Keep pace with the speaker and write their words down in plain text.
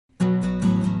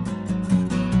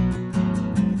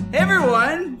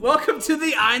everyone. Welcome to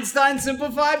the Einstein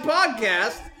Simplified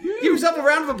podcast. Give yourself a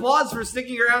round of applause for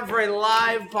sticking around for a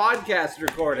live podcast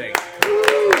recording.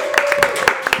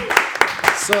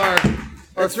 So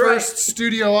our first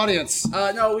studio audience.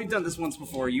 No, we've done this once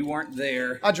before. You weren't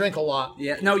there. I drink a lot.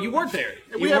 Yeah, no, you weren't there.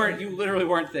 You literally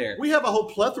weren't there. We have a whole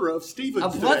plethora of Stevens. A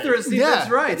plethora of Stevens, Yeah,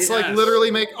 that's right. It's like literally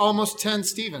make almost 10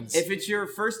 Stevens. If it's your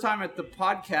first time at the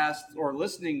podcast or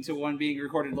listening to one being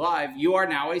recorded live, you are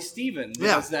now a Steven.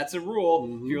 Because that's a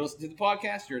rule. If you're listening to the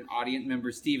podcast, you're an audience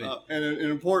member Steven. And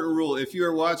an important rule, if you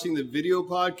are watching the video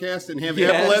podcast and have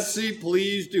epilepsy,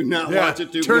 please do not watch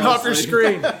it too Turn closely. off your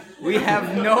screen. We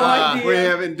have no idea. We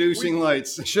have inducing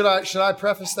lights. Should I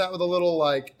preface that with a little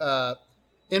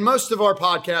in most of our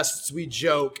podcasts we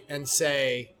joke and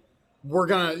say we're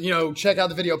gonna check out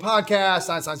the video podcast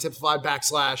Einstein Simplified /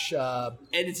 and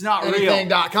it's not real.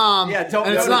 anything.com. Yeah, don't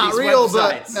and go it's to not these real,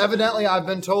 websites. but evidently I've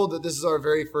been told that this is our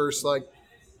very first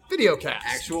video cast.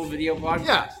 Actual video podcast.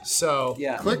 Yeah. So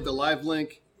Click the live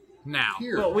link now.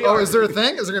 here. Well, is there a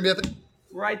thing? Is there gonna be a thing?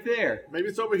 right there. Maybe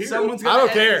it's over here. Someone's I gonna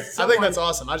don't care. edit I think that's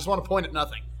awesome. I just want to point at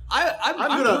nothing. I'm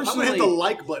gonna hit the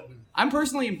like button. I'm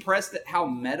personally impressed at how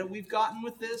meta we've gotten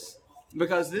with this,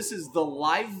 because this is the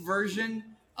live version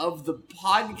of the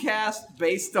podcast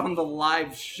based on the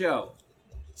live show.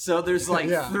 So there's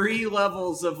 3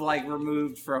 levels of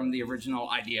removed from the original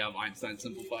idea of Einstein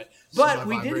Simplified. But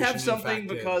we did have something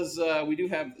because we do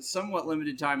have somewhat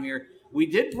limited time here. We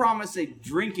did promise a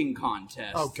drinking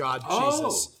contest. Oh God,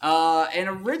 Jesus! And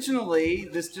originally,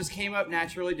 this just came up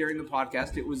naturally during the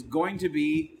podcast. It was going to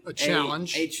be a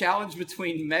challenge, a challenge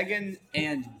between Megan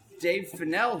and Dave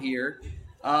Fennell here.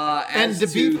 And to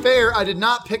be fair, I did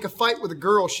not pick a fight with a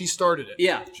girl. She started it.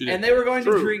 Yeah, and they were going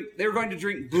to drink. They were going to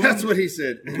drink. That's what he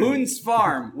said. Boone's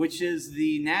Farm, which is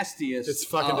the nastiest. It's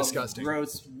fucking disgusting.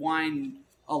 Gross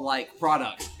wine-alike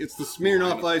product. It's the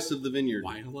Smirnoff Ice of the vineyard.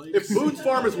 If Boone's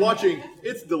Farm is watching,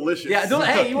 it's delicious. Yeah,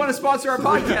 hey, you want to sponsor our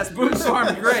podcast? Boone's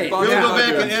Farm, great. We'll go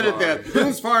back and edit that.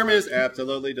 Boone's Farm is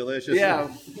absolutely delicious. Yeah.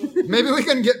 Maybe we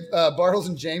can get Bartles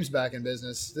and James back in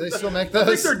business. Do they still make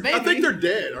those? I think they're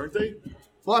dead, aren't they?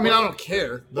 Well, I mean, I don't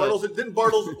care. Didn't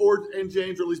Bartles and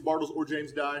James, or at least Bartles or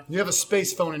James, die? You have a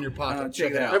space phone in your pocket.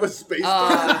 Check it I out. have a space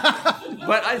phone.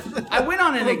 But I went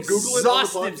on an Google it on the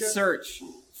exhaustive podcast? search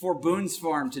for Boone's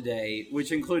Farm today,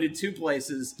 which included 2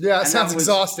 places. Yeah, it and sounds that was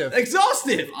exhaustive.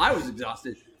 Exhaustive! I was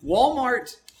exhausted.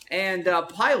 Walmart and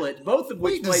Pilot, both of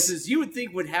which Wait, places you would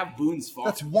think would have Boone's Farm.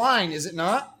 That's wine, is it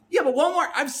not? Yeah, but Walmart,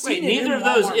 I've seen it. Neither in of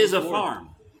those Walmart is a before. farm.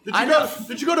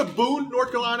 Did you go to Boone,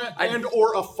 North Carolina,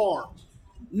 or a farm?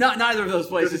 Neither of those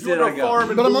places If you did go I to a go. farm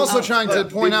in But I'm Boone- also trying to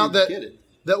point out that Get it.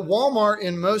 Walmart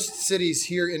in most cities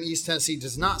here in East Tennessee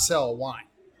does not sell wine.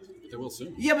 They will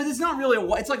soon. Yeah, but it's not really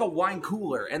it's like a wine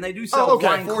cooler, and they do sell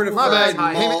wine cooler My bad.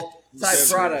 type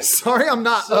products. Sorry, I'm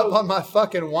not up on my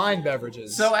fucking wine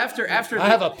beverages. So after I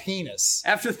have a penis.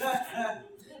 after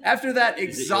that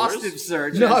exhaustive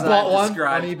search, No, I as bought one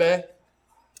described. on eBay.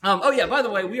 Oh yeah, by the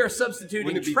way, we are substituting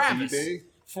Wouldn't it be Travis eBay?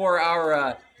 for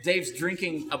our Dave's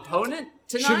drinking opponent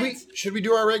tonight. Should we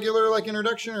do our regular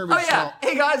introduction or? Oh yeah,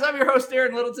 hey guys, I'm your host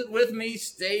Aaron Littleton. With me,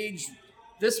 stage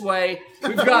this way,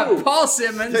 we've got Paul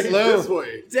Simmons, Hello. This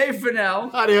way. Dave Fennell,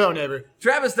 Howdy-ho, neighbor.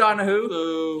 Travis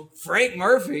Donahue, Frank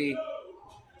Murphy.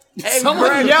 And Someone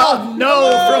Greg yelled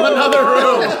no from another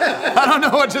room. I don't know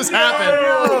what just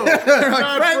happened. They're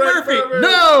like, Frank Murphy,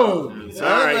 no!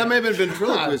 That may have been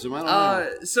ventriloquism. I don't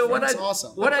know. So That's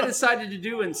awesome. what I decided to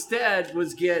do instead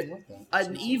was get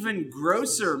an even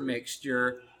grosser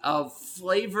mixture of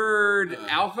flavored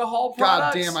alcohol God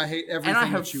products. damn, I hate And I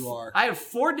everything have, that you are. I have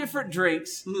 4 different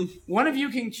drinks. One of you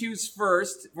can choose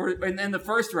first, and then the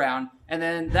first round, and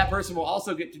then that person will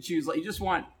also get to choose. You just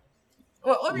want.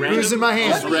 Well, let me Losing my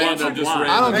hands. Random, just random.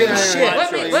 I don't give a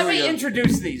shit. Let me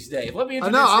introduce these, Dave. Let me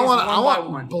introduce No, I these want one by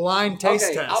one. blind taste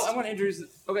Okay, test. I want to introduce.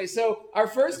 Okay, so our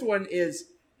first one is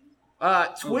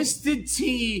Twisted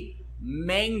Tea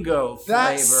mango flavor.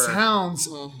 That sounds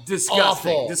disgusting.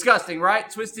 awful. Disgusting, right?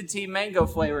 Twisted Tea mango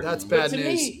flavor. That's But bad to news.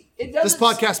 Me, it This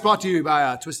doesn't. podcast brought to you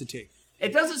by Twisted Tea.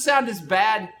 It doesn't sound as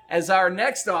bad as our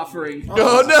next offering.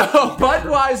 Oh, no.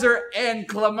 Budweiser and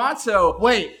Clamato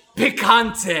Wait.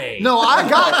 Picante. No, I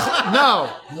got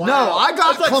I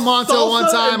got That's like Clamato one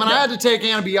salsa time, and- and I had to take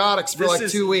antibiotics for This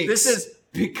is 2 weeks. This is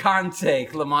Picante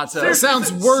Clamato. That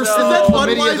sounds worse So- than Is that the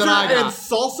chlamydia that I Budweiser and got.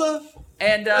 salsa?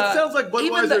 And That sounds like Budweiser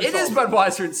even and it is salsa.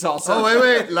 Budweiser and salsa. Oh,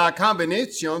 wait. La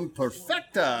combinación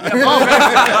perfecta.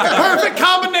 Perfect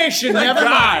combination. Never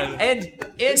mind. And in,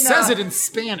 It says it in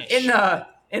Spanish. in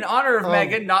honor of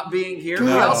Megan not being here,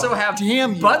 we also have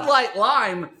damn you. Bud Light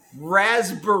Lime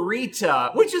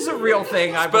Raspberita, which is a real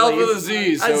thing, I Spelled believe. with a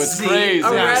Z, so it's Z, crazy.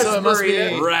 A Yeah, so it must be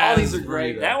raspberita. All these are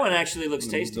great. That one actually looks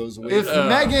tasty. If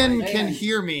Megan can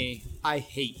hear me, I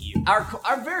hate you.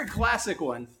 Our very classic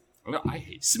one, No, I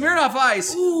hate Smirnoff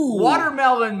Ice,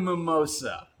 watermelon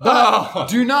mimosa.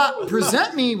 Do not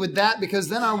present me with that because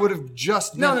then I would have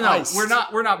just been No. iced. We're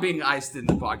not being iced in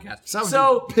the podcast. So I would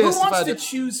So be who pissed if I wants to did-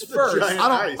 choose first? giant I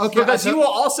ice. don't. Okay, Because I- you will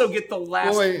also get the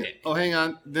last pick. Oh, hang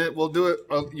on. We'll do it.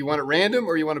 You want it random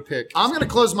or you want to pick? I'm gonna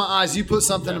close my eyes. You put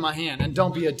something in my hand, and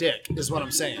don't be a dick. Is what I'm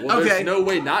saying. Well, Okay. there's no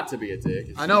way not to be a dick.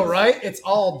 I know, right? It's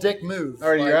all dick move.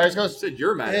 Alrighty, your eyes closed. said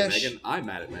you're mad at Ish. Megan. I'm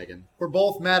mad at Megan. We're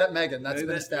both mad at Megan. That's been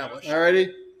established.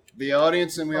 Alrighty. The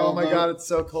audience and we all Oh my vote. god, it's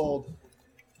so cold.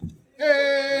 Get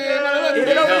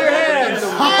it over your head.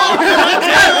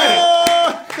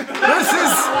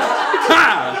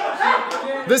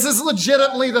 This is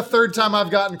legitimately the third time I've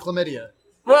gotten chlamydia.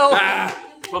 Well,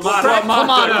 Clamato.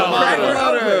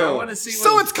 I want to see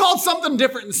So what it's called something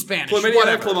different in Spanish. Chlamydia,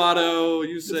 Whatever. clamato.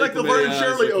 You say It's like the chlamydia, Vern I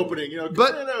Shirley say- opening, you know.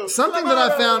 But something that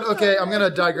I found, okay, I'm going to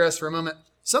digress for a moment.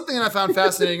 Something that I found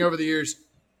fascinating over the years,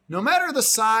 no matter the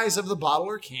size of the bottle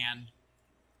or can,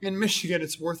 in Michigan,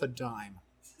 it's worth a dime.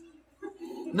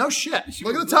 No shit.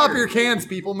 Look at the top of your cans,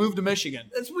 people. Move to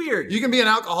Michigan. that's weird. You can be an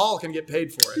alcoholic and get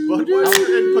paid for it. Budweiser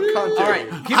and Picante. All right,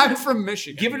 I'm from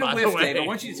Michigan. give it a by the whiff, way. Dave. I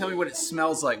want you to tell me what it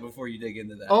smells like before you dig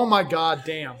into that. Oh my god,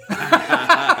 damn.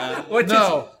 What does-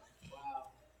 No.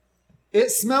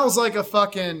 It smells like a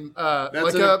fucking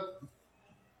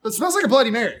it smells like a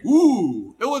Bloody Mary.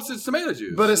 Ooh. Oh, it's tomato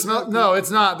juice. But it smells no, it's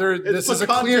not. This is a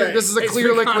picante.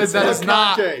 clear liquid that is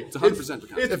not. Picante. it's 100%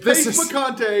 pecan. It's If this fake is-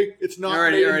 Picante. It's not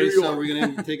Alrighty, made in alrighty. New So York. we're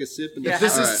gonna take a sip and Yeah.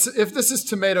 If this is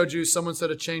tomato juice, someone should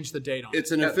have changed the date on it.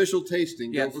 It's an official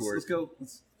tasting. Yeah, Go for let's it. go.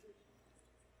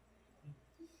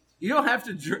 You don't have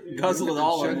to guzzle it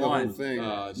all Chug in the whole one. thing.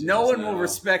 No one will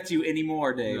respect you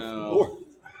anymore, Dave. No.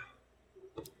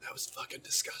 That was fucking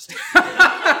disgusting.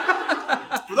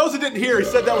 For those who didn't hear, he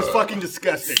said that was fucking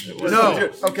disgusting. It was No.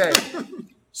 legit. Okay.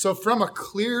 So from a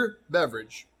clear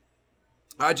beverage,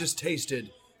 I just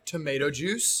tasted tomato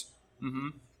juice. Mm-hmm.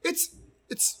 It's.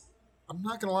 I'm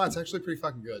not gonna lie, it's actually pretty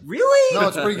fucking good. Really? No,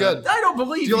 it's pretty good. I don't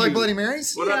believe Do you like Bloody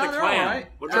Marys? What about the they're clam? all right.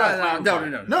 What about No,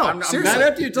 clam? no. No, seriously. Not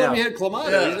after you told No. me you had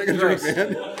clamato. He's not gonna drink,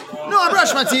 man. No, I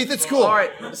brushed my teeth. It's cool. All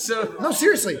right, so No,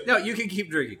 seriously. no, you can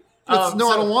keep drinking. I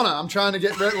don't want to. I'm trying to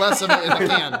get less of it in the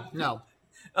can. No.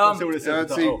 Let's see what it says.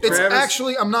 Let's see. It's Travis?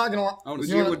 actually, I'm not going I wanna to.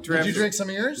 see Did what you Travis- drink some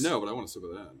of yours? No, but I want to sip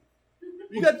of that.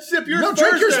 You got to sip yours No, first.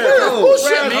 drink yours then. first.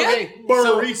 Bullshit, Ras- man.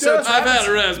 Burrito. So I've had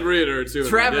a raspberry or two. in my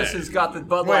Travis day. has got the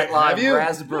Bud Wait, Light Live have you?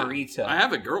 Raspberita. I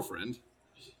have a girlfriend.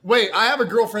 Wait, I have a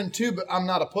girlfriend too, but I'm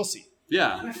not a pussy.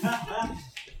 Yeah.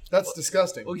 That's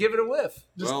disgusting. We'll give it a whiff.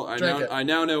 Just Well, drink it. I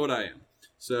now know what I am.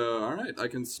 So, all right, I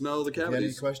can smell the If you have any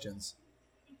cavities. questions?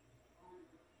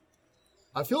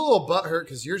 I feel a little butthurt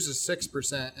because yours is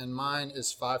 6% and mine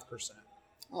is 5%.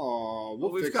 Oh,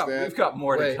 we'll We've fix got that.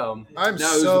 more to Wait, come. I'm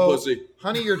Now who's so the pussy?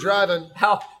 honey. You're driving.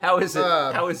 How is it?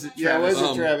 How is it, Yeah, Travis?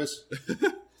 what is it, Travis?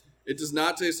 It does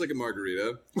not taste like a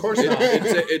margarita. Of course not.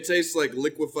 It tastes like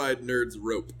liquefied Nerds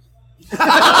rope. Wow,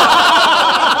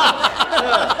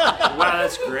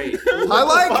 that's great. I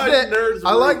like that. Nerds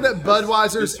I like that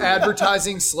Budweiser's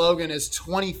advertising slogan is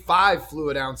 25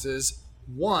 fluid ounces,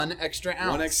 1 extra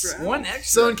ounce. One extra ounce. One extra.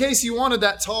 So in case you wanted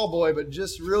that tall boy, but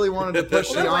just really wanted to push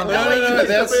the No, envelope,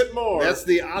 that's a bit more. That's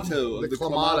the Otto of The the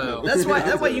Clamato. Clamato.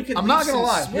 That way you can. I'm not leave gonna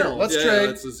lie. some Here, swill. let's Yeah, trade.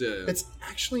 that's just- yeah. It's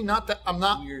actually not that. I'm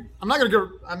not Weird. I'm not gonna go.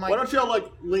 I might. Why don't y'all like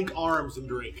link arms and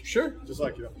drink? Sure. Just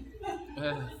like you know.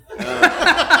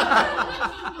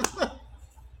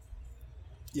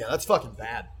 Yeah, that's fucking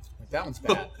bad. Like, that one's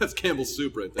bad. That's Campbell's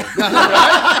soup right there.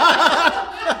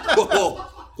 Whoa.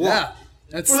 Yeah,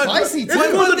 it's spicy It's too.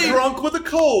 for the drunk with a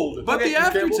cold. But the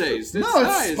aftertaste, it's No, it's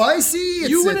nice. spicy. It's,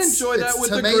 You would it's- enjoy that it's with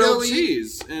the grilled tomatoey.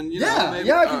 cheese, and you know, Yeah, maybe,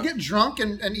 yeah, I could get drunk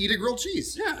and eat a grilled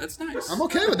cheese. Yeah, that's nice. I'm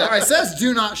okay with that. It says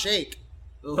do not shake.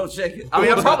 A little shake. I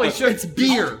mean, I probably should. It's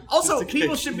beer. Also,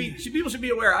 people should be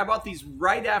aware. I bought these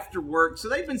right after work, so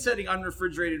they've been sitting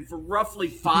unrefrigerated for roughly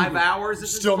 5 hours. At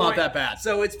this Still not point. that bad.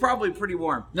 So it's probably pretty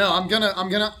warm. No, I'm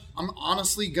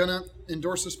honestly gonna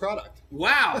endorse this product.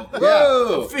 Wow.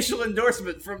 Whoa. Official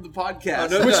endorsement from the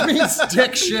podcast. Which means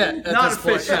dick shit at Not this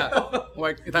point. official. Yeah.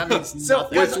 Like that means So-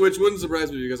 nothing. Which wouldn't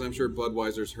surprise me because I'm sure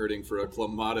Budweiser's hurting for a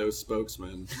Clamato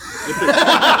spokesman.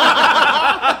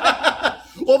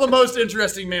 Well, the most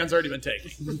interesting man's already been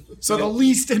taken. So the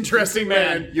least interesting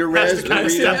man Your has to kind of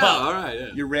raspberry. step up. All right,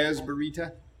 yeah. Your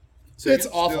raspberita. It's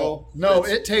awful. No,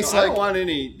 it tastes I like don't want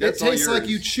any. it That's all tastes like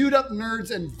you yours. chewed up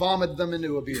nerds and vomited them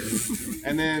into a beer.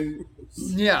 And then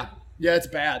Yeah, it's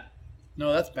bad.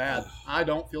 No, that's bad. I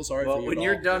don't feel sorry for you. Well, when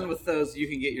you're done with those, you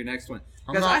can get your next one.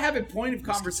 Because I have a point of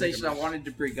conversation I wanted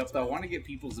to bring up, though. I want to get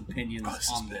people's opinions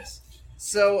on this.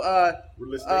 So,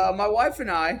 my wife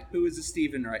and I, who is a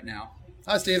Steven right now.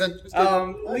 Hi, Steven.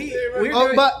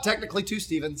 But technically 2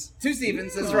 Stevens. 2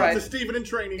 Stevens, that's right. It's a Steven in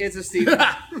training. It's a Steven.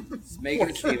 It's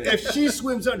making a Steven. If she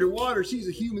swims underwater, she's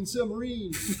a human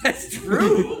submarine. That's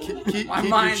true. My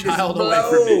mind is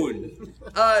blown.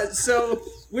 So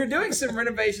we're doing some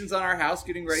renovations on our house,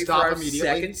 getting ready for our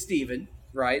second Steven,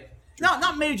 right? No,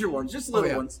 not major ones, just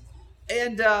little ones.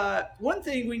 And one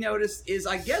thing we noticed is,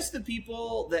 I guess the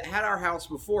people that had our house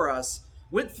before us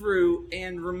went through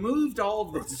and removed all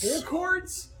of the pull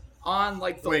cords on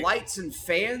like the lights and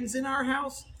fans in our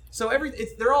house. So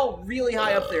they're all really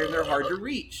high up there and they're hard to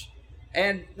reach.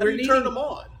 And you turn them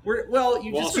on.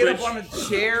 You just get up on a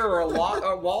chair or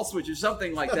a wall switch or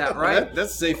something like that, right?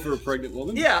 That's safe for a pregnant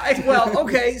woman. Yeah, well,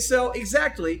 okay, so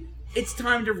exactly. It's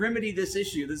time to remedy this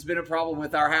issue that's been a problem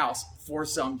with our house for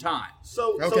some time.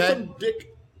 So some dick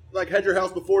had your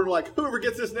house before and like, whoever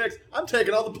gets this next, I'm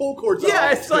taking all the pull cords off.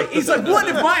 Yeah, it's like, he's like, what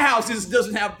if my house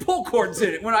doesn't have pull cords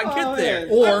in it when I get there?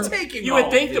 Or you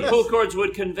would think the pull cords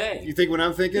would convey. You think what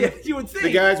I'm thinking? Yeah, you would think.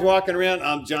 The guy's walking around,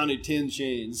 I'm Johnny Tin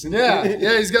Chains. Yeah,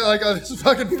 he's got like a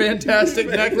fucking fantastic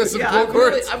necklace of pull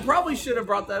cords. I probably should have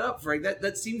brought that up, Frank.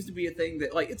 That seems to be a thing that,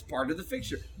 it's part of the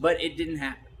fixture, but it didn't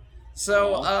happen.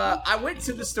 So I went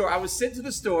to the store. I was sent to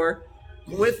the store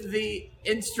with the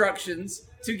instructions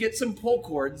to get some pull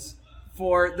cords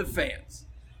for the fans.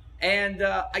 And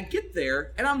I get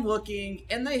there, and I'm looking,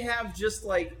 and they have just,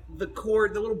 the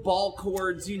cord, the little ball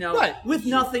cords, with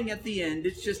nothing at the end.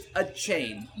 It's just a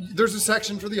chain. There's a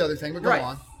section for the other thing, but go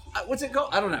on. What's it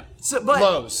called? I don't know.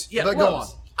 Lowe's. Yeah, but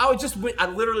Lowe's. Go on. I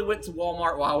literally went to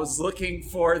Walmart while I was looking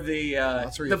for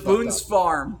the Boone's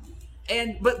Farm.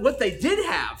 But what they did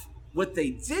have,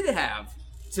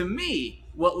 to me,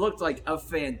 what looked like a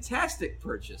fantastic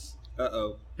purchase.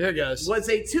 Here it goes. Was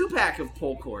a 2-pack of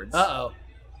pull cords.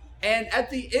 And at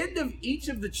the end of each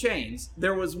of the chains,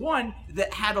 there was one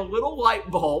that had a little light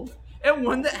bulb and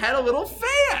one that had a little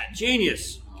fan.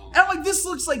 Genius. And I'm like, this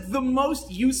looks like the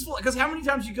most useful, because how many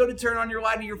times you go to turn on your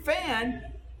light or your fan,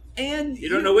 and you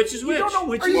don't know which is which. You don't know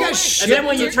which is which. And then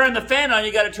when you turn the fan on,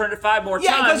 you got to turn it 5 more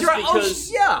times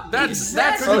because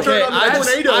that's okay.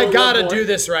 I gotta do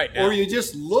this right now. Or you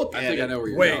just look at it. I think I know where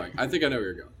you're going. I think I know where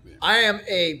you're going. Yeah. I am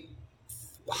a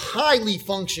highly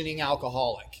functioning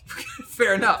alcoholic.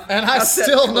 Fair enough. And I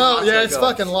still know. Yeah, it's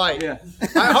fucking light. Yeah.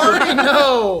 I already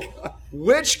know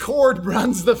which cord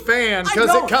runs the fan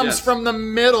because it comes from the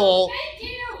middle.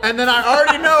 And then I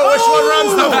already know which one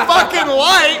runs the fucking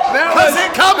light because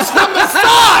it comes from the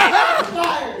side.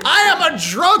 I am a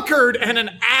drunkard and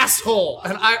an asshole,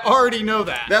 and I already know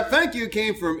that. That thank you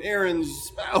came from Aaron's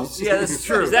spouse. Yeah, that's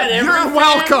true. Is that every You're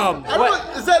welcome.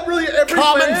 Is that really every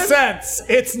Common fan? sense.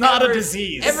 It's not a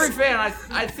disease. Every fan,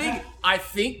 I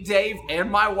think Dave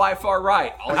and my wife are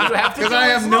right. All you have to do because I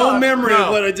have no memory of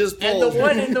what I just pulled.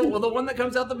 And the one that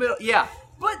comes out the middle, yeah.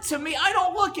 But to me, I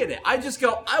don't look at it. I just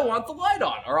go, I want the light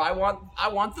on, or I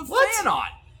want the fan on.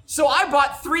 So I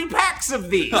bought 3 packs of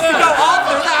these to go all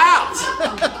through the house.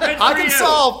 I can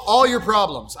solve all your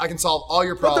problems.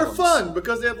 But they're fun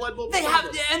because they have light bulbs.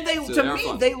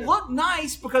 They look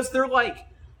nice because they're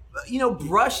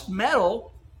brushed metal.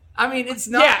 I mean, it's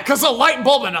not. Yeah, because a light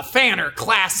bulb and a fan are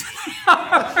classic. You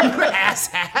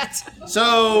asshat.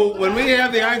 So, when we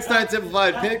have the Einstein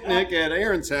Simplified picnic at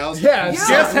Aaron's house,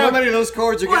 guess how many of those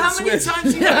cords are getting switched? How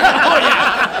many times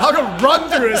I'll go run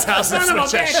through his house and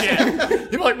switch that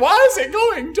shit. You're like, why is it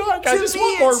going dark? I just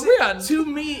want more wind. To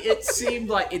me, it seemed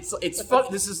like it's fun.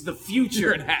 This is the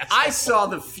future. I saw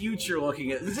the future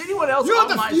looking at it. Is anyone else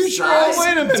on my side? Oh,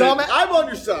 wait a minute. I'm on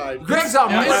your side. Greg's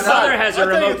on my My side. mother has a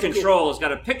remote control. It's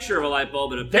got a picture of a light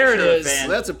bulb and a picture of a fan.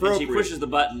 That's appropriate. And she pushes the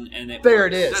button and there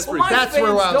it is. That's where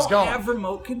I was going. Don't have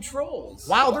remote controls.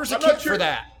 Wow, there's a kit for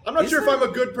that. I'm not sure if I'm a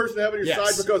good person to have on your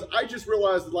side because I just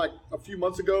realized that a few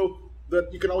months ago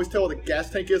that you can always tell what the gas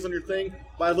tank is on your thing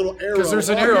by a little arrow. Because there's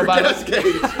an arrow by gas gauge.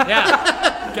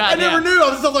 Yeah. I never knew.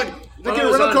 I was just like, they get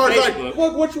a rental car. It's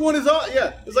like, which one is on?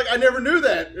 Yeah. It's like, I never knew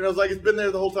that. And I was like, it's been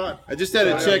there the whole time. I just had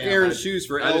to check Aaron's shoes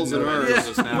for L's and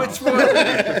R's. Yeah. Which one?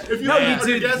 If you have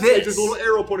your gas gauge, there's a little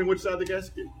arrow pointing which side of the gas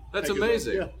gauge. That's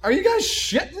amazing. Yeah. Are you guys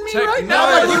shitting me right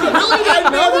now? You really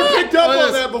I've never picked up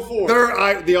on that before.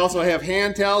 They also have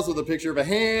hand towels with a picture of a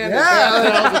hand. Yeah.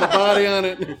 Hand towels with a body on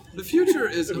it. The future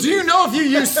is amazing. Do you know if you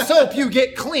use soap, you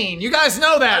get clean? You guys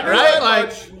know that,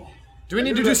 right? Do we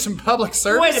need to do some public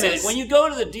services? Wait a minute. When you go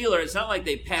to the dealer, it's not like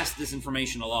they pass this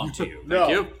information along to you. No.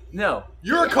 Thank you. No.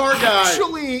 You're a car guy.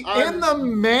 Actually, in the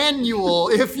manual,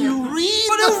 if you read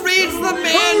Who reads the Who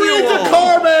manual? reads the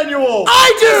car manual?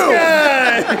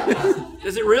 I do!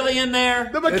 Is it really in there?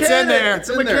 The mechanic, It's in there.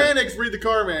 the mechanics read the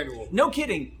car manual. No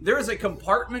kidding. There is a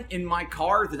compartment in my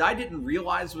car that I didn't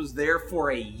realize was there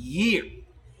for a year.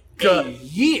 A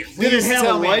year. Did it have a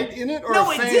tell me. light in it or No,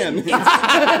 a it fan? didn't. A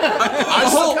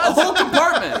whole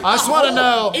compartment. I just want to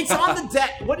know. It's on the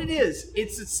deck. What it is,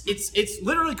 it's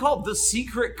literally called the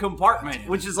secret compartment,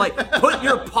 which is like put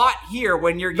your pot here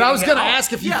when you're getting I was going to it out.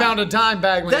 ask if you Yeah. found a dime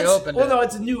bag when you opened well, it. no,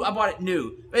 it's new. I bought it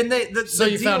new, and So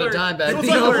you found a dime bag. It The was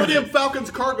like dealer, William Falcon's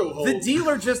cargo hold. the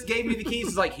dealer just gave me the keys.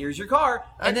 He's like, "Here's your car."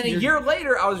 And then a year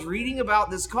later, I was reading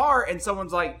about this car, and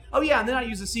someone's like, "Oh yeah," and then I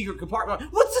use a secret compartment.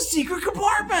 What's the secret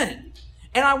compartment?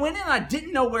 And I went in, and I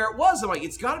didn't know where it was. I'm like,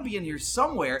 it's got to be in here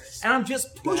somewhere. And I'm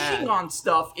just pushing on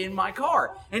stuff in my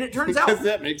car. And it turns out Because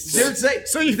that makes sense. there's a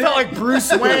So you felt like Bruce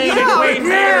Wayne and Wayne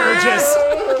Mayer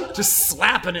just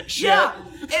slapping at shit. yeah.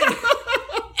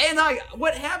 And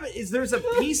what happened is there's a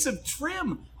piece of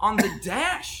trim on the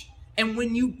dash. And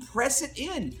when you press it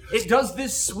in, it does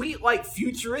this sweet, like,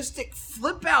 futuristic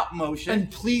flip-out motion. And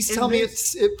please It tell me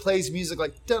makes- it plays music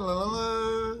like...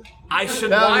 Da-la-la-la. I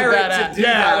should That would be wire it badass. to do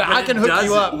Yeah, that. but I can it hook you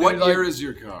doesn't. up. What Like- year is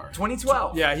your car?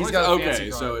 2012. Yeah, he's got a fancy Okay,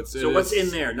 car. so it's. So what's in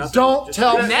there? Nothing. Don't Just-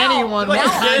 tell Now- anyone like what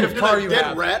a kind Dead- of car you dead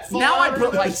have. rat fall Now I out?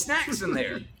 put, like, snacks in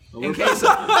there. In case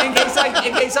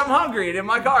I'm hungry and in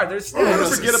my car, there's Don't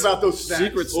snacks. forget about those snacks.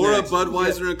 Secret Or a snacks.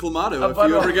 Budweiser and Clamato. A If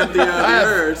you ever Budweiser. get the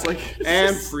urge, like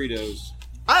And Fritos.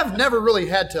 I've never really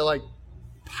had to like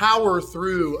power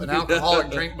through an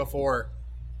alcoholic drink before.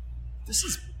 This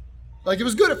is like it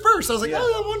was good at first. I was like, oh,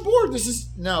 I'm on board. This is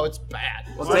it's bad.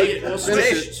 Dave, Well, Dave,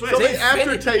 switch. So Dave, the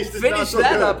aftertaste is finish not so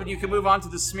that good. up, and you can move on to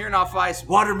the Smirnoff Ice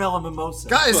watermelon mimosa.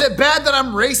 God, is it bad that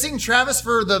I'm racing Travis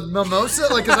for the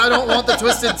mimosa? Like, because I don't want the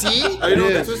twisted tea? I know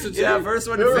Yeah. the twisted Yeah, tea. first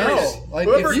one to Whoever, finish. Like,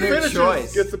 whoever if you- finishes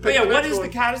choice. gets the But pick. yeah, the what next is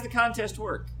one. how does the contest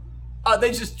work?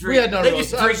 They just drink. We had none they of just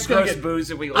those. I was drink just gonna gross get- booze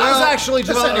that we I like. was actually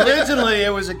just Well, originally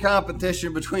it was a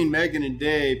competition between Megan and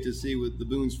Dave to see with the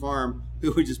Boone's Farm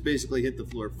who would just basically hit the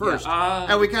floor first. Yeah.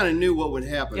 And we kind of knew what would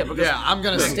happen. Yeah, because- Yeah, I'm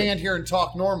going to stand here and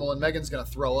talk normal, and Megan's going to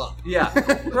throw up. Yeah,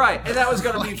 right. And that was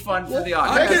going to be fun for the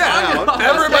audience. Megan out.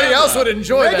 Everybody else would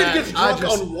enjoy Megan that. gets I drunk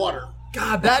just, on water.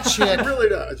 God, that chick. It really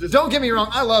does. Just, Don't get me wrong,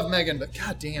 I love Megan, but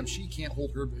god damn, she can't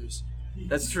hold her booze.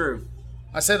 That's true.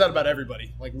 I say that about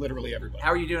everybody, like literally everybody. How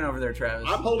are you doing over there, Travis?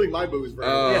 I'm holding my booze very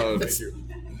well. Thank you.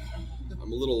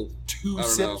 I'm a little. Two I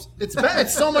don't know. sips. It's bad.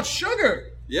 It's so much sugar.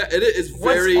 Yeah, it is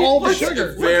very. all the it's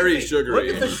sugar? Very sugary.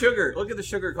 Look at the sugar. Look at the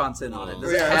sugar content on it.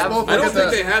 Does it Yeah, have? it's both- I don't Look at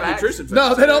think they the have facts. nutrition facts.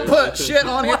 No, they don't there. put shit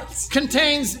on here.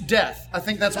 Contains death. I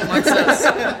think that's what mine says.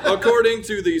 According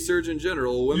to the Surgeon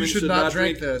General, women should not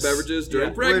drink this. beverages during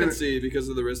Yeah. pregnancy because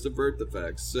of the risk of birth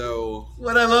defects. So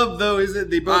What I love though is that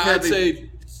they both have I'd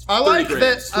say I like 30 that.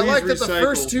 grams. I like that Please the recycle.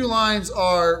 first two lines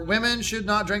are: women should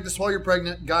not drink this while you're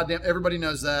pregnant. Goddamn, everybody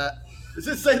knows that. Does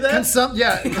it say that?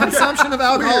 Consumption of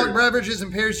alcoholic Weird. beverages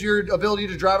impairs your ability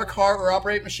to drive a car or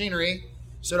operate machinery.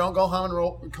 So don't go home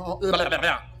and Don't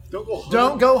go home.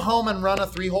 don't go home and run a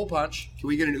 3-hole punch. Can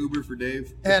we get an Uber for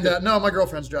Dave? And no, my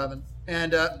girlfriend's driving.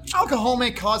 And alcohol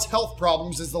may cause health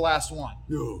problems is the last one.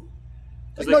 No.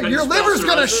 Like, they no, couldn't your spell liver's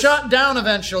gonna cirrhosis? shut down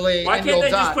eventually, Why and can't you'll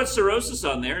they die. just put cirrhosis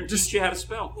on there and teach you how to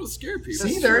spell? It'll scare people.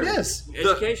 See, there it is.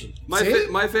 Education. See?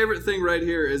 My favorite thing right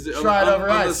here is Try it over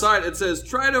on the ice. side it says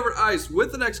 "try it over ice"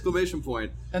 with an exclamation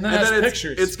point, And then it has it's,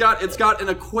 pictures. It's got an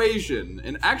equation,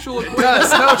 an actual equation.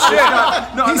 Yes, no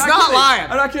shit. No, I'm He's not kidding.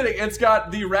 lying. I'm not kidding. It's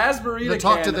got the Raspberita Now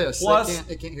talk can to this. They plus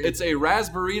can't hear you. it's a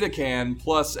Raspberita can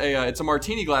plus it's a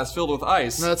martini glass filled with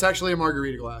ice. No, it's actually a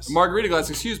margarita glass. Margarita glass,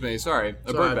 excuse me, sorry,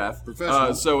 a bird bath. Professional.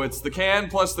 So it's the can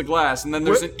plus the glass, and then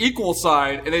there's an equal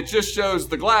sign, and it just shows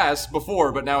the glass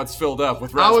before, but now it's filled up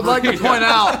with Raspberita. I would like to point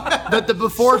out that the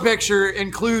before picture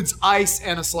includes ice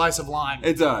and a slice of lime.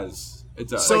 It does. It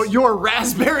does. So your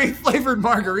raspberry flavored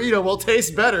margarita will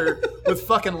taste better with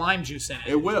fucking lime juice in it.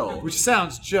 it will. Which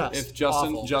sounds just If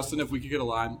Justin, awful. if we could get a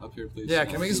lime up here, please. Yeah,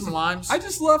 can we get some limes? I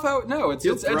just love how it's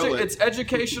He'll throw it. it's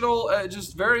educational,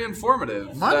 just very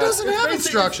informative. Mine doesn't have Basically,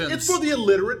 instructions. It's for the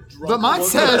illiterate drunk. But mine who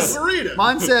wants says, a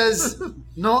margarita.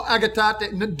 no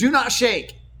agatate, no, do not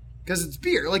shake. Because it's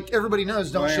beer. Like everybody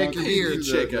knows, don't Well, shake your beer. you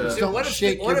shake Just it. don't What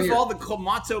shake if your beer. all the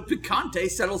Clamato Picante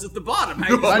settles at the bottom? How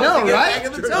you I know, supposed to get right? back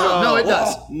at the top? No, it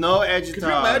does. No Could agita. you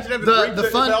imagine having The- to drink the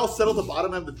that? fun- If they all settle at the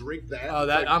bottom and have to drink that? Oh,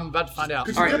 that I'm about to find out.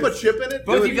 Could you All dip right. a chip in it?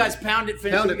 Both of you guys pound it,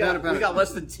 finish Pound it. it, pound it. We got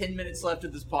less than 10 minutes left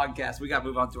of this podcast. We got to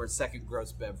move on to our second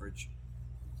gross beverage.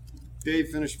 Dave,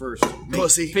 finish first.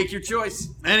 Pussy. Pick your choice.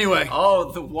 Anyway.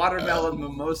 Oh, the watermelon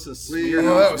mimosa smear.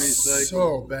 Oh, that was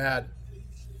so bad.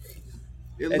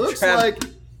 It looks like,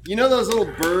 you know those little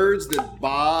birds that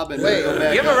bob and go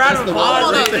back Give a up? round That's of the applause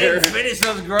one right and there. finish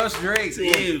those gross drinks.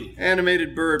 Ew.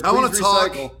 Animated bird. I want Please to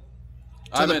talk.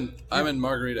 recycle. I'm in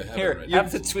margarita heaven Here, right now.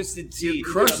 have the twisted tea.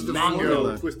 crushed the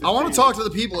Mango. formula. I want to talk to the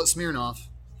people at Smirnoff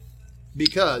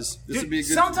because This would be a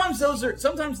good. Sometimes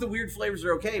sometimes the weird flavors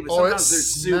are okay, but it sometimes they're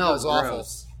super smells awful.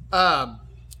 gross.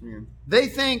 They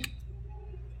think.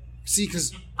 See,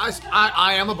 because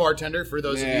I am a bartender. For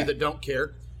those of you that don't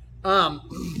care,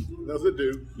 Those that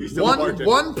do. He's still a bartender.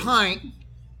 one pint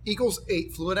equals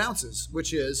 8 fluid ounces,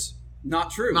 which is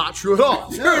Not true. not true at all.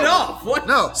 Turn it off. What?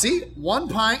 No, see, 1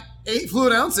 pint, 8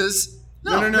 fluid ounces.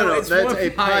 No. it's That's one a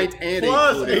pint and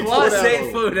Plus 8 eight Plus fluid 8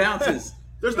 ounces. fluid ounces.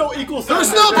 There's no equal sign.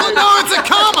 There's no, it's a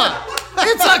comma.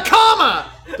 It's a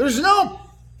comma. There's no,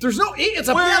 it's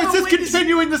a. Where it's just when does-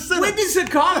 continuing the sentence. When does a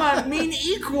comma mean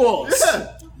equals?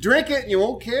 Drink it and you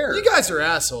won't care. You guys are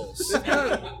assholes. It's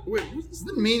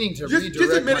the meaning to redirect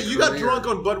Just admit my it. You got career. drunk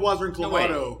on Budweiser and wait.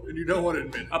 Clamato, and you don't want to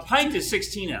admit it. A pint is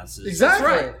 16 ounces. Exactly.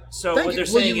 That's right. So Thank what you.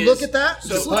 they're Will saying you is, look at that?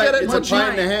 Just look at it. It's a and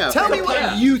pint and a half. Tell me Yeah.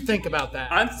 what you think about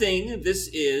that. I'm saying this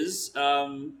is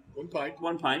 1 pint.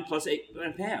 1 pint plus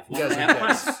 8.5. You guys 1.5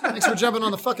 pints. Thanks for jumping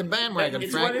on the fucking bandwagon,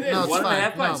 It's Frank. what it is. No, it's 1.5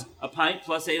 fine. pints. No. A pint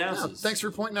plus 8 No, ounces. thanks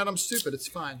for pointing out I'm stupid. It's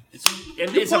fine. It's You a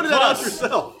pointed that out plus.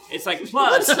 yourself. It's like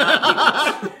plus,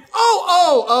 not equals.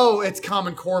 Oh, it's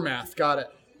Common Core math. Got it.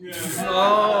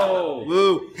 Oh.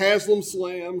 Woo. Haslam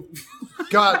slam.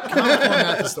 God, Common Core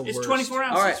math is the It's worst. 24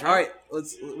 ounces. All right.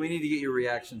 We need to get your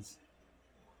reactions.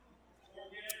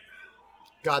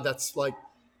 God, that's like.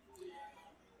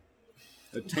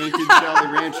 A tainted Jolly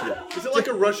Rancher. Is it like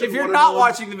a Russian If you're watermelon? not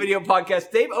watching the video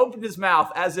podcast, Dave opened his mouth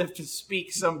as if to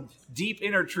speak some deep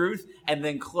inner truth and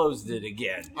then closed it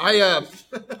again. I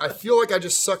feel like I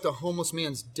just sucked a homeless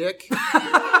man's dick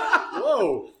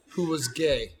Whoa. who was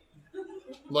gay.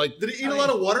 Like, Did he eat a lot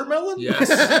of watermelon? yes.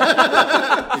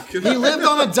 He lived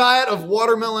on a diet of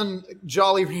watermelon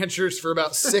Jolly Ranchers for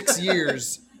about 6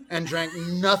 years and drank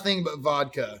nothing but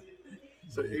vodka.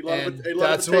 So he ate And a lot of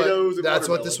that's potatoes what and that's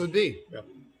what watermelon. this would be.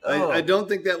 Yeah. I don't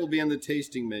think that will be on the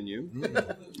tasting menu.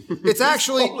 It's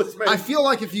actually. homeless man. I feel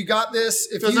like if you got this,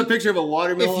 if There's you a picture of a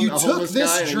watermelon, if you a took homeless this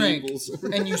guy, and drink apples.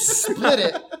 and you split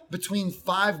it between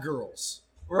 5 girls,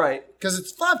 Right. because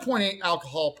it's 5.8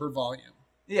 alcohol per volume.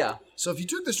 Yeah. So if you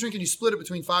took this drink and you split it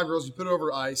between 5 girls, you put it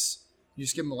over ice, you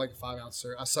just give them like a 5 ounce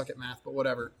syrup. I suck at math, but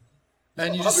whatever.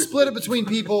 And you just split it between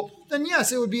people, then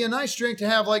yes, it would be a nice drink to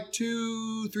have like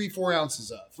 2, 3, 4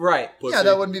 ounces of. Right. Yeah,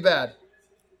 that wouldn't be bad.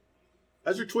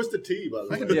 How's your twisted tea, by the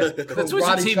way? Yeah. That's what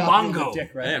Karate Team chopping Mongo. the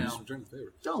dick right Damn, now. just return the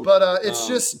favor. But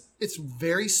it's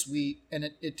very sweet and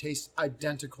it tastes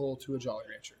identical to a Jolly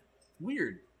Rancher.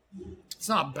 Weird. It's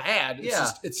not bad. It's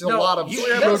Yeah. just a lot of that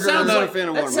sugar. sounds I'm not a like, fan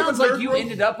of that watermelon. sounds like you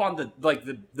ended up on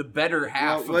the better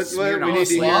half Well, of Smirnoff. we need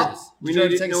to hear. Slop? We Did you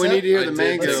need to take a no, we sip? need to hear I the did.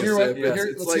 mango. Let's hear what, Yes, let's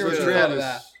it's hear like what you a- thought of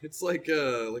that. It's like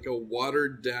a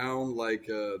watered down,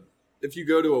 if you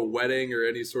go to a wedding or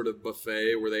any sort of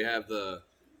buffet where they have the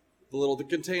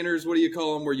containers, what do you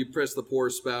call them, where you press the pour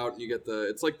spout and you get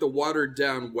it's like the watered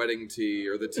down wedding tea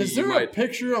or the tea Is you there a might.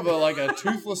 picture of a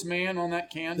toothless man on that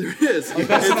can? There is.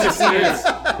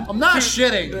 I'm not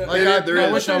shitting. Like,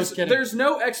 I wish I was kidding. There's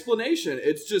no explanation.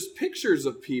 It's just pictures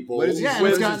of people. What does he Yeah, and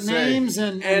What it's does got it say? names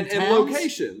and and towns.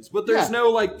 locations, but there's Yeah.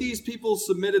 no these people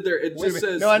submitted their. It just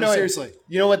says No, I know. seriously.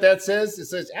 You know what that says? It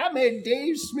says, I made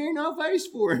Dave Smirnoff ice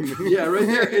for him. Yeah, right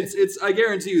there. It's. I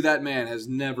guarantee you that man has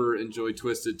never enjoyed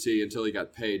twisted tea until he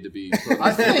got paid to be.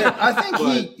 I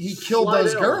think he killed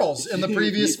those girls in the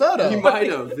previous photo. He might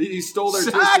have. He stole their. I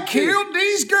twisted tea. killed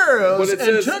these girls But it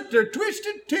and says- took their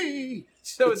twisted tea.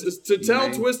 So It's just to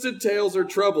tell twisted tales or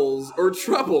troubles.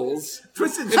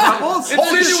 Twisted Troubles.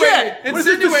 Holy shit! Was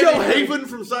it the show Haven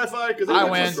from Sci-Fi? Because I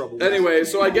win. Anyway,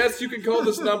 so I guess you can call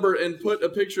this number and put a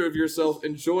picture of yourself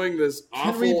enjoying this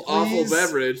awful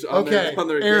beverage on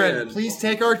their Aaron, can. please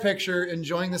take our picture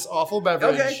enjoying this awful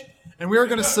beverage. Okay. And we are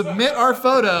going to submit our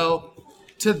photo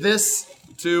to this,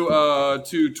 To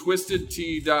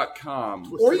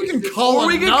twistedtea.com. or you can call Or a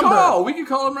we can number. call. We can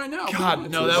call him right now. God,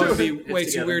 no, that would be way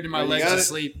too together. weird in my You legs got to it?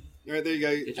 sleep. All right, there you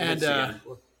go. And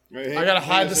Right, hey, I got to hide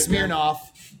the hang on a second. Smirnoff.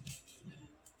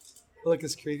 Look,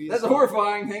 it's creepy. That's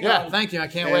horrifying. Hang Yeah, on. thank you. I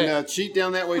can't And wait. cheat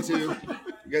down that way too.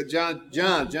 You got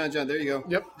John. There you go.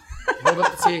 Yep. Hold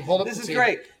up the tea. Hold up This the is tea.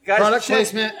 great. Guys, Product check-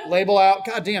 placement, label out.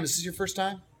 God damn, is this your first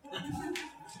time?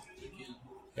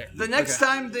 The next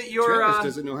time that you're Travis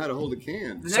doesn't know how to hold a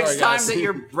can. the next Sorry, time guys. that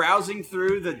you're browsing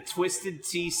through the Twisted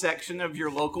Tea section of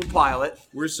your local Pilot,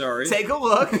 We're sorry. take a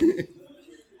look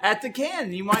at the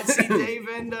can. You might see Dave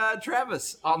and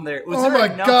Travis on there. Oh my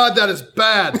God, that is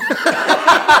bad.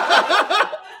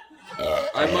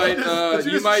 I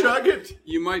might. chug it?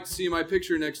 You might see my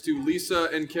picture next to Lisa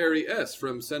and Carrie S.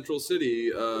 from Central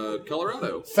City,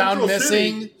 Colorado. Found Central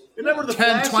missing. City. Isn't that where the 10,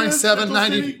 Flash is? 27, Central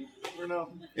 90. City? Or no?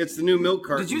 It's the new milk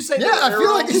carton. Did you say? Yeah, I feel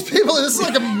like these people. This is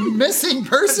like a missing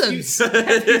person.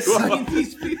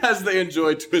 As they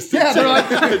enjoy Twisted Yeah, they're like,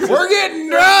 we're getting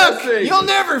drunk. Missing. You'll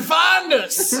never find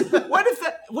us. What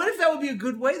if that would be a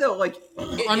good way though? Like,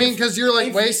 I mean, because you're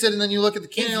like wasted, and then you look at the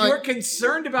can, if and you're you're like,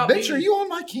 concerned about bitch, being, are you on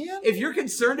my can? if you're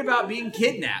concerned about being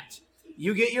kidnapped,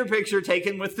 you get your picture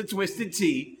taken with the Twisted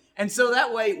Tea, and so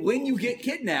that way, when you get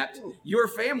kidnapped, your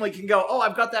family can go, "Oh,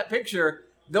 I've got that picture."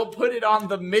 They'll put it on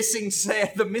the missing.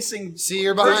 See,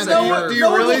 you're behind the mirror. Do you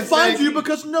no one really will find think- you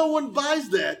because no one buys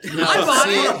that. I bought See,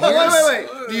 it. here's-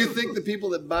 Wait. Do you think the people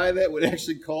that buy that would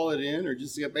actually call it in, or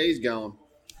just see a A's going?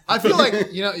 I feel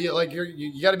like you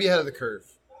got to be ahead of the curve.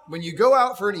 When you go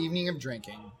out for an evening of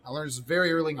drinking, I learned this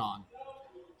very early on,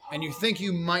 and you think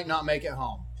you might not make it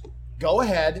home. Go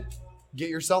ahead, get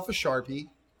yourself a Sharpie,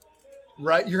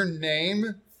 write your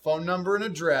name, phone number, and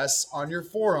address on your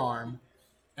forearm,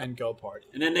 and go party.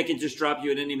 And then they can just drop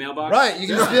you in any mailbox? Right, you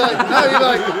can just be like, no, you're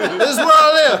like, this is where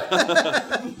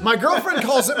I live. My girlfriend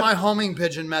calls it my homing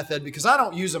pigeon method because I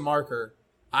don't use a marker.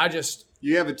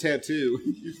 You have a tattoo.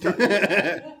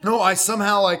 No, I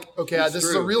somehow this is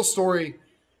a true. real story.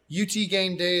 UT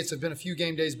game days have been a few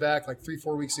game days back, like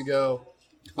 3-4 weeks ago.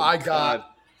 I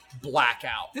got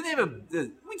blackout. Didn't they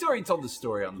have we'd already told the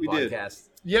story on the did. podcast.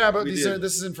 Yeah, but We this did.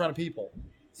 is in front of people.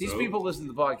 These people listen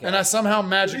to the podcast. And I somehow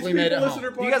magically made it home.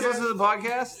 you guys listen to the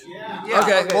podcast? Yeah.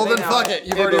 Okay, well they then know. fuck it.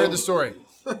 You've Hey, already Bo. heard the story.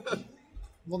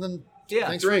 Well then, Yeah.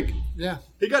 thanks Drink. Yeah.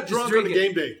 He got drunk on the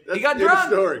game day. That's He got the end of drunk?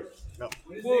 the story. No.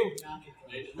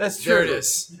 That's true. There it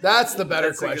is. That's the better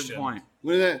That's a good question. point.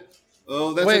 When is that?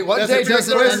 Oh, that's Wait, what that's day a trick does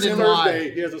it question. end in Y?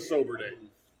 Thursday, he has a sober day.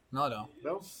 No, I don't.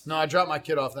 No? No, I drop my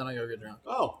kid off, then I go get drunk.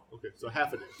 Oh, okay. So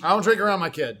half a day. I don't drink around my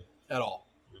kid at all.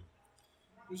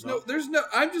 There's no.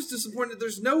 I'm just disappointed.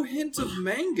 There's no hint of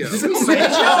mango. Did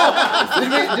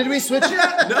we switch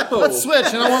yet? No. Let's switch,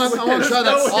 and I want to try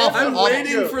that awful. I'm awful-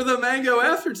 waiting for the mango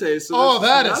aftertaste. So Oh,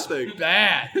 that there's is nothing.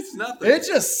 bad. It's nothing. It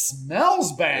just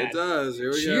smells bad. It does.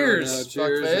 Here we Cheers, go.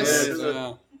 Cheers.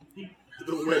 fuckface. Yeah.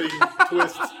 The wedding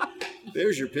twist.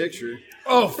 There's your picture.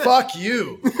 Oh, fuck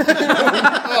you.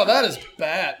 Oh, that is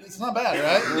bad. It's not bad,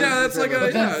 right? Yeah, that's like a.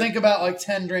 But then Yeah. think about like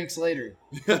 10 drinks later.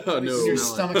 Oh, no. Your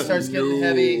stomach starts getting No.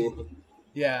 heavy.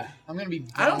 Yeah, I'm going to be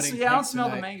I don't vomiting see. I don't pink smell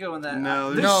the tonight. mango in that.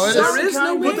 No, There's no, it some is- There is no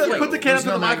kind of- mango. Put the can There's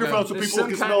up in the no mango. microphone so There's people some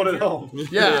can kind smell it of- at home.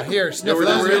 Yeah, here, sniff We're it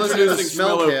out. introducing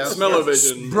Smell-cast.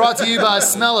 Smell-o-vision. Brought to you by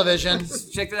Smell-O-Vision.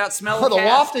 Check it out. Smell Oh, the Cast.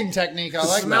 wafting technique. I like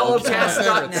that.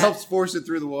 Smell-O-cast.net. It helps force it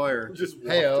through the wire. Just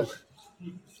Heyo.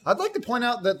 I'd like to point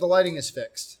out that the lighting is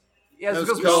fixed. Yeah, it's That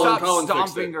because was we Colin- stopped Colin fixed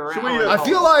stomping it. around. Should we, I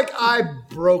feel like I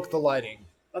broke the lighting.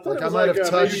 I thought Like it I was might like have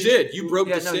touched- You did. You broke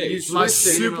Yeah, the no, stage. you My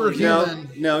switched it. superhuman.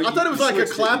 No, I thought it was like a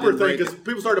switched it, you clapper didn't thing break because it.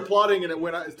 people started applauding and it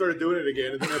went. It started doing it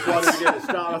again, and then they applauded again and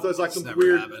stopped. I thought it was like some never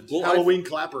weird happened. Well, Halloween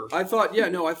clapper. I thought the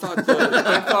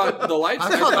lights.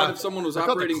 I thought if someone was I thought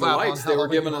the operating the clap on lights, they were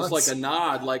Halloween giving us once. like a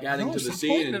nod, like adding No, to the stop scene,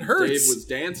 pointing, and it hurts. Dave was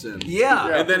dancing. Yeah.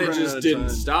 And then it Running out just of didn't time.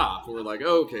 stop. We're like,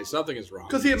 oh, okay, something is wrong.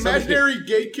 Because the imaginary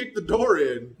gate kicked the door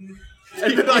in.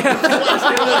 And you're like, Yeah, and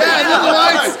then the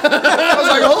lights. I was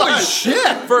like, holy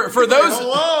shit. for those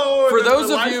hello. For and then those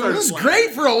the of lights you- started This is flashing. great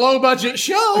for a low budget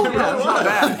show. Yeah, it's not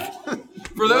bad.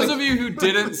 for those of you who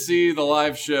didn't see the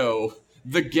live show,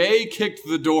 the gay kicked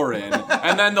the door in,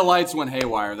 and then the lights went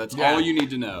haywire. That's all you need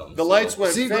to know. The lights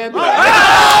went See, fabulous.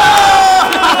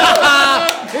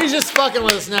 He's just fucking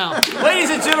with us now. Ladies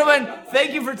and gentlemen,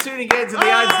 thank you for tuning in to the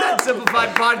Einstein Simplified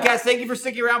podcast. Thank you for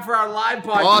sticking around for our live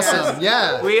podcast. Awesome,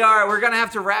 yeah. We're gonna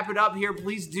have to wrap it up here.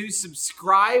 Please do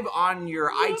subscribe on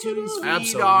your iTunes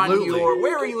feed, on Absolutely. your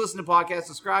wherever you listen to podcasts.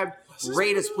 Subscribe,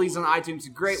 rate us please on iTunes. It's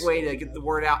a great way to get the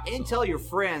word out and tell your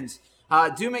friends.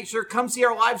 Do make sure come see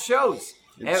our live shows.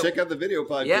 And check out the video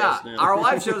podcast Yeah, now. our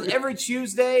live shows every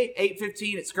Tuesday,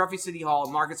 8:15 at Scruffy City Hall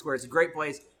in Market Square. It's a great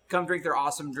place. Come drink their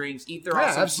awesome drinks, eat their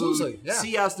awesome absolutely, food. yeah.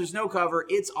 See us. There's no cover.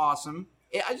 It's awesome.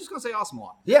 I'm just gonna say awesome a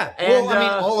lot. Yeah. And, Well, I mean,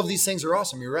 all of these things are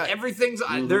awesome. You're right. Everything's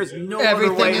there's no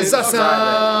other way Everything to is describe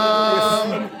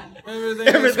awesome.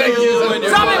 Everything is it.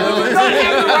 Stop it! We do not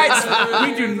have the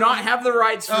rights. We do not have the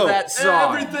rights for that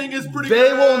song. Everything is pretty They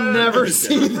good. will never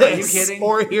see Are you this kidding?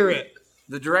 or hear it.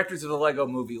 The directors of the Lego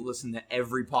Movie listen to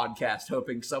every podcast,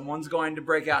 hoping someone's going to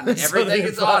break out and everything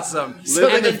is awesome.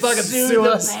 And then fucking sue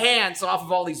the pants off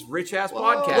of all these rich ass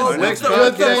podcasts. Well, Good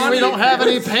thing we don't have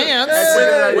any pants.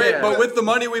 But with the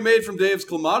money we made from Dave's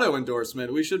Clamato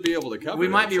endorsement, we should be able to cover it. We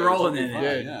might be rolling in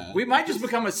it. Yeah. We might just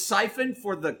become a siphon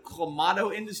for the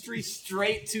Clamato industry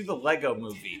straight to the Lego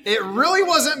Movie. It really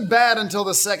wasn't bad until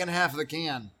the second half of the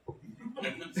can.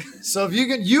 So if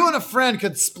you and a friend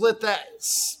could split that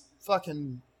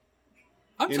fucking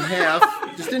in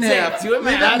half, just in half. Do it,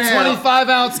 man. that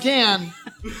 25-ounce can.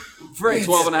 For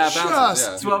 12 and a half ounces.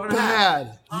 Just 12 and a half.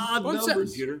 bad. Odd What's that,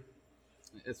 numbers. computer?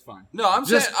 It's fine. No, I'm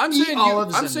Just eat saying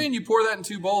olives I'm and- saying you pour that in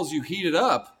 2 bowls, you heat it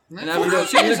up, and have grilled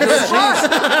cheese. You can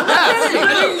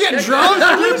get drunk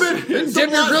and dip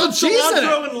your grilled cheese in it.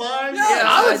 Cilantro and lime.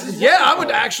 I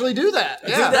would actually do that.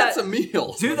 Yeah. That's a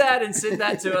meal. Do that and send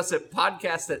that to us at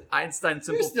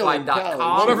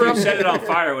podcast@einsteinsimplified.com. Whatever you set it on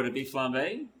fire, would it be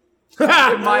flambe?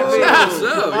 It might be.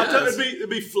 It'd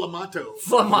be flamato.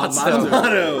 Flamato.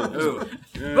 Clamato.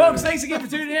 Folks, thanks again for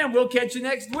tuning in. We'll catch you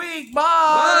next week.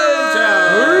 Bye.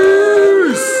 Ciao.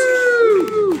 Peace.